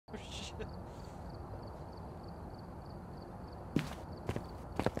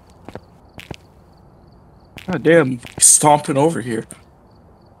God damn, stomping over here.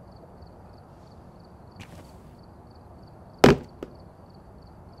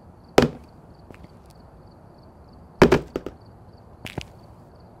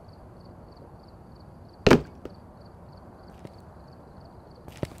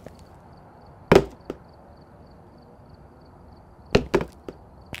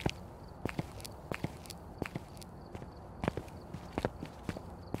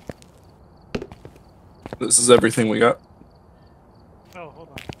 This is everything we got. Oh, hold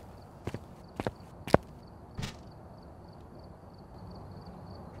on.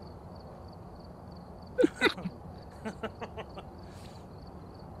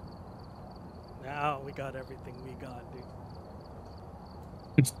 Now we got everything we got,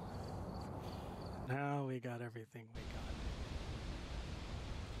 dude. Now we got everything we got.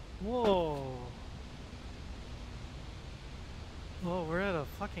 Whoa. Oh, we're at a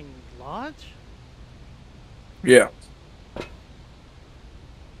fucking lodge? Yeah.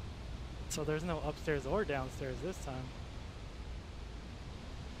 So there's no upstairs or downstairs this time.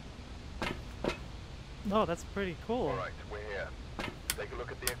 Oh, that's pretty cool. Alright, we're here. Take a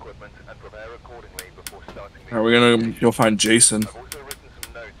look at the equipment and prepare accordingly before starting the... Are we gonna go find Jason? I've also written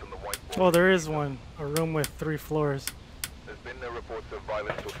some notes on the whiteboard. Oh, there is one. A room with 3 floors. There's been no reports of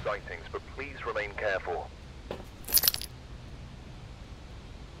violence or sightings, but please remain careful.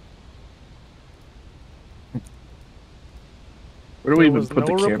 Where do we There even was put no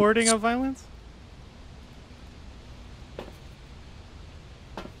the cameras? reporting of violence?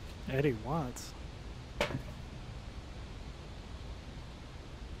 Eddie wants.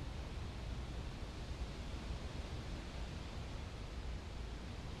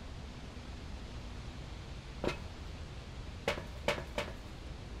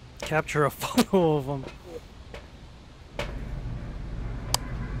 Capture a photo of them.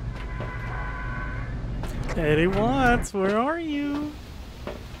 Eddie Watts, where are you?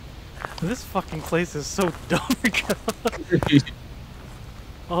 This fucking place is so dark.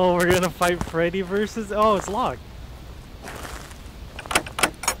 Oh, we're gonna fight Freddy versus... Oh, it's locked.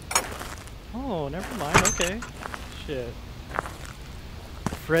 Oh, never mind. Okay. Shit.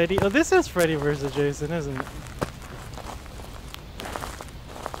 Freddy... Oh, this is Freddy versus Jason, isn't it?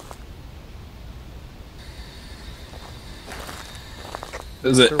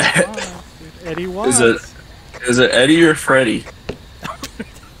 Is it Eddie Watts. Is it Eddie or Freddy?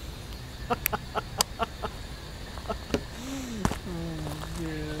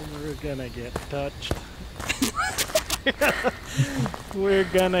 We're gonna get touched. We're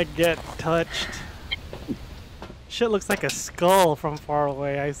gonna get touched. Shit looks like a skull from far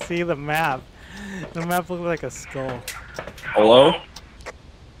away. I see the map. The map looks like a skull. Hello?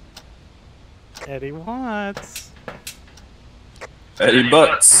 Eddie Watts. Eddie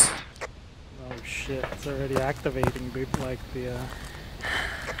Butts. Oh shit, it's already activating, dude, like the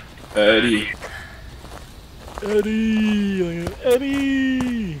Eddie. Eddie!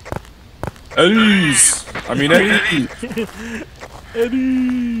 Eddie! Eddie's. I mean Eddie.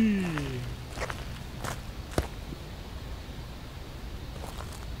 Eddie!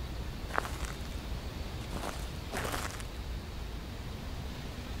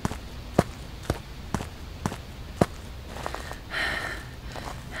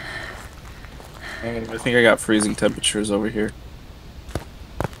 I think I got freezing temperatures over here.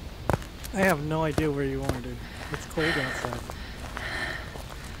 I have no idea where you are, dude. It's cold outside.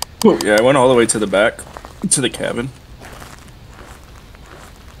 Oh, yeah, I went all the way to the back, to the cabin.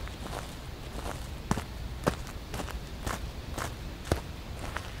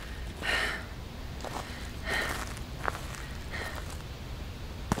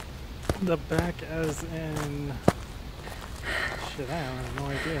 The back as in... Shit, I have no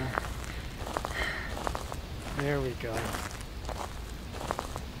idea. There we go.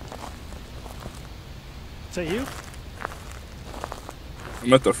 Is that you?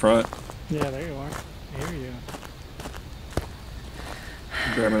 I'm at the front, Yeah, there you are. I hear you.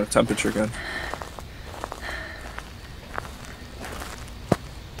 grabbing a temperature gun.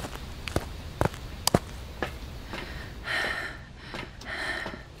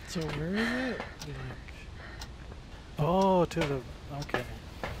 So where is it? Like... Oh, to the... Okay.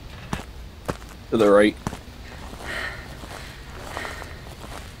 To the right.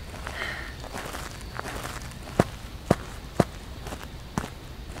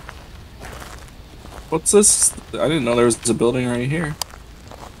 What's this? I didn't know there was a building right here.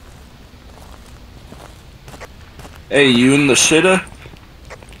 Hey, you in the shitter?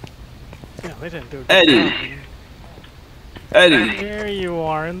 Yeah, they didn't do it. Eddie! Eddie! There you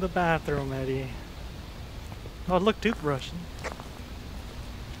are in the bathroom, Eddie. Oh, look, toothbrush.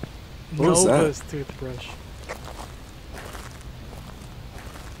 What was that? Nova's toothbrush.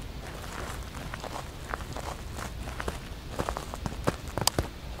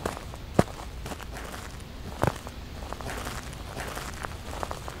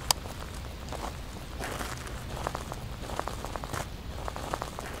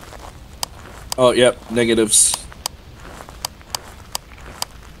 Oh, yep, negatives.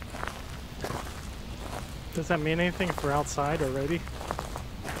 Does that mean anything if we're outside already?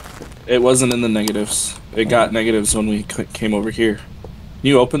 It wasn't in the negatives. It got negatives when we came over here. Can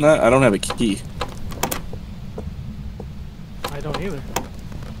you open that? I don't have a key. I don't either.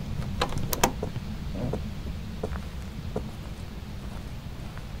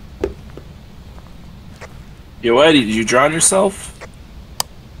 Yo, Eddie, did you drown yourself?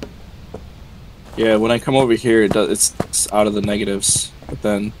 Yeah, when I come over here, it's out of the negatives. But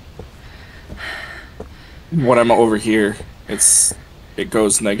then when I'm over here, it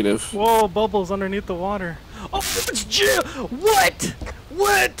goes negative. Whoa, bubbles underneath the water. Oh, it's Jim! What?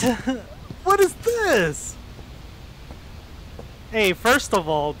 What? What is this? Hey, first of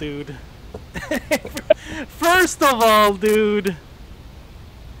all, dude. First of all, dude.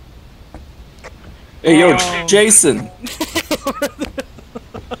 Hey, yo, Jason.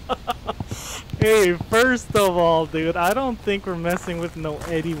 Hey, first of all, dude, I don't think we're messing with no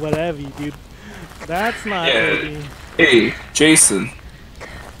Eddie whatever, dude. That's not Eddie. Hey, Jason.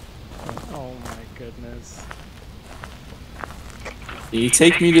 Oh my goodness. Can you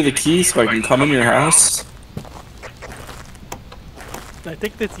take me to the key so I can come in your house? I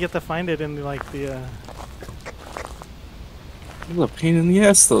think that you have to find it in like the It's a pain in the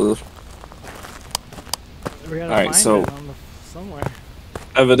ass, though. we gotta Alright, find so it on somewhere.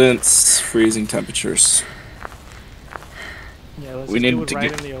 evidence, freezing temperatures. Yeah, let's We just need do it to right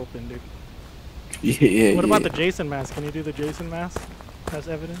get- in the open, dude. Yeah. What about the Jason mask? Can you do the Jason mask as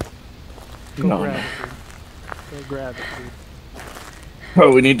evidence? Go No. grab it, dude. Go grab it, dude.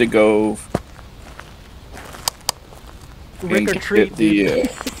 Oh, we need to go. Rick and or get treat, the, dude.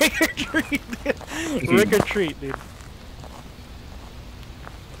 Rick or treat, dude. Rick or treat, dude.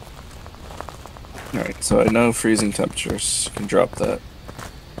 Alright, so I know freezing temperatures. Can drop that.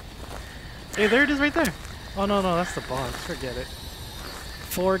 Hey, there it is right there. Oh, no, no, that's the box. Forget it.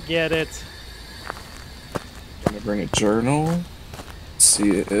 Forget it. I'm gonna bring a journal. See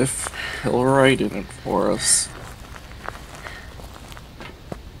if he'll write in it for us.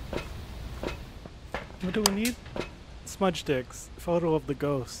 What do we need? Smudge sticks. Photo of the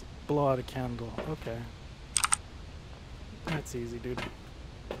ghost. Blow out a candle. Okay. That's easy, dude.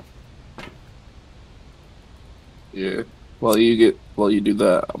 Yeah. While you do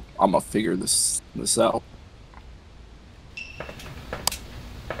that, I'm gonna figure this out.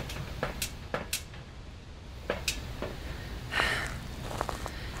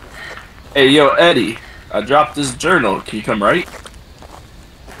 Hey, yo, Eddie, I dropped this journal. Can you come right?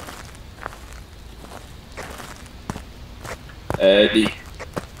 Eddie.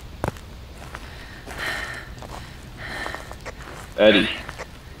 Eddie.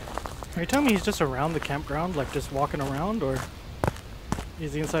 Are you telling me he's just around the campground, like just walking around, or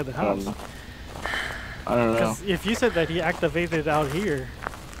is he inside the house? I don't know. Because if you said that he activated out here.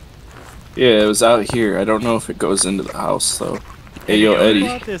 Yeah, it was out here. I don't know if it goes into the house, though. Hey, yo, Can you Eddie. pull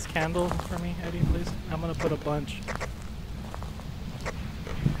out this candle for me, Eddie, please? I'm gonna put a bunch.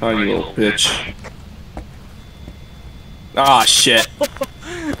 Oh, you little bitch. Ah, shit.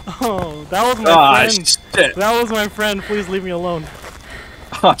 Oh, that was my Ah, friend. shit. That was my friend. Please leave me alone.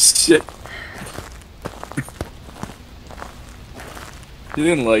 Ah, shit. He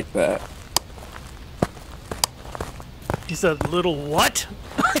didn't like that. He said, "Little what?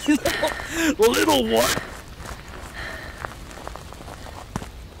 Little what?"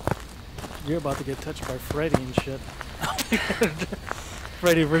 You're about to get touched by Freddy and shit.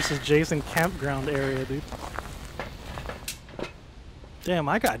 Freddy versus Jason campground area, dude. Damn,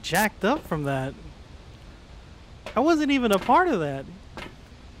 I got jacked up from that. I wasn't even a part of that.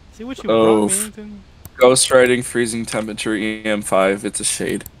 See what you brought me into? Ghost writing, freezing temperature, EM5. It's a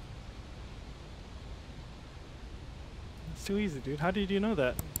shade. It's too easy, dude. How did you know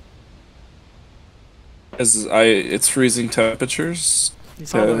that? It's freezing temperatures. You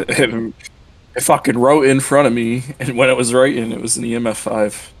saw the... It fucking wrote in front of me, and when it was writing, it was an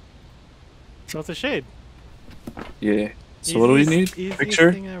EMF5. So it's a shade. Yeah. So what do we need?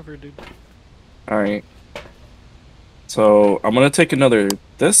 Picture? Thing ever, dude. Alright. So I'm gonna take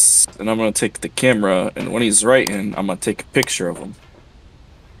this, and I'm gonna take the camera, and when he's writing, I'm gonna take a picture of him.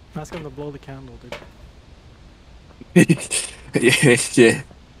 Ask him to blow the candle, dude. Yeah.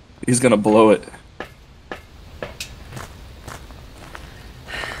 He's gonna blow it.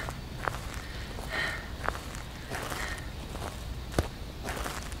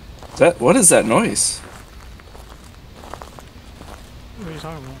 What is that noise? What are you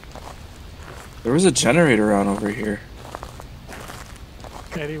talking about? There was a generator on over here.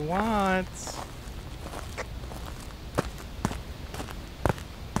 Eddie Watts.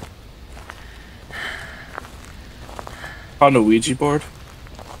 On a Ouija board?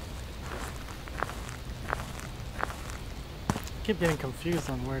 I keep getting confused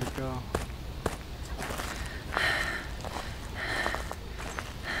on where to go.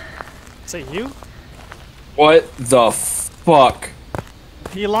 Is it you? What the fuck?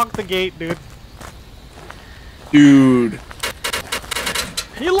 He locked the gate, dude. Dude.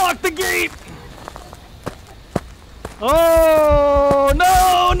 He locked the gate! Oh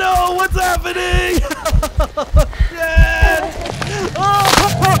no, no, what's happening? Shit!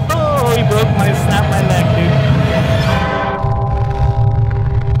 Oh, he broke my, snapped my neck, dude.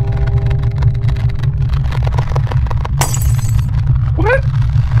 What?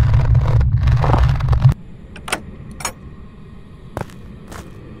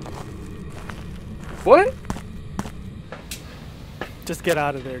 What? Just get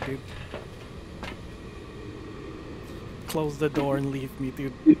out of there, dude. Close the door and leave me,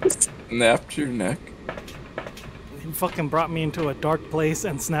 dude. Snapped your neck? He fucking brought me into a dark place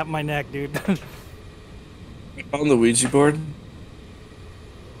and snapped my neck, dude. On the Ouija board?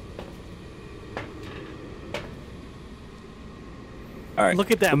 Alright.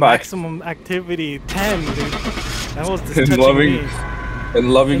 Look at that goodbye. maximum activity 10, dude. That was just In touching loving, me. in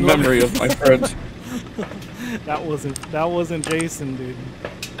loving In memory of my friend. That wasn't Jason, dude.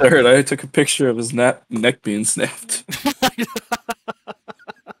 Third, I took a picture of his neck being snapped.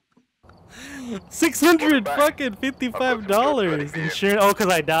 600 fucking $55 insurance. Oh, cause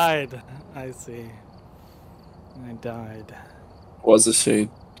I died. I see. I died. Was a shade.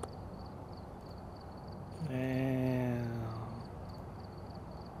 Damn.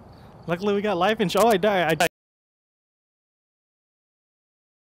 Luckily we got life insurance. Oh, I died.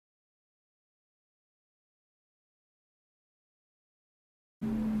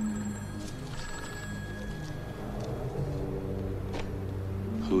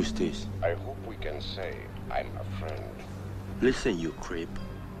 Who's this? I hope we can say I'm a friend. Listen, you creep.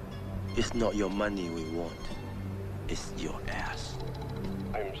 It's not your money we want. It's your ass.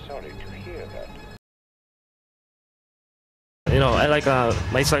 I'm sorry to hear that. You know, I like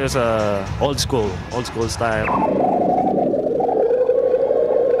my style is old school style.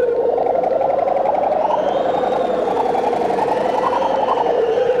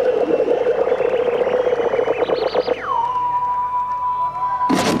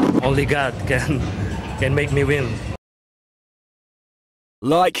 Only God can make me win.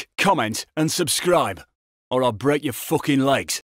 Like, comment, and subscribe, or I'll break your fucking legs.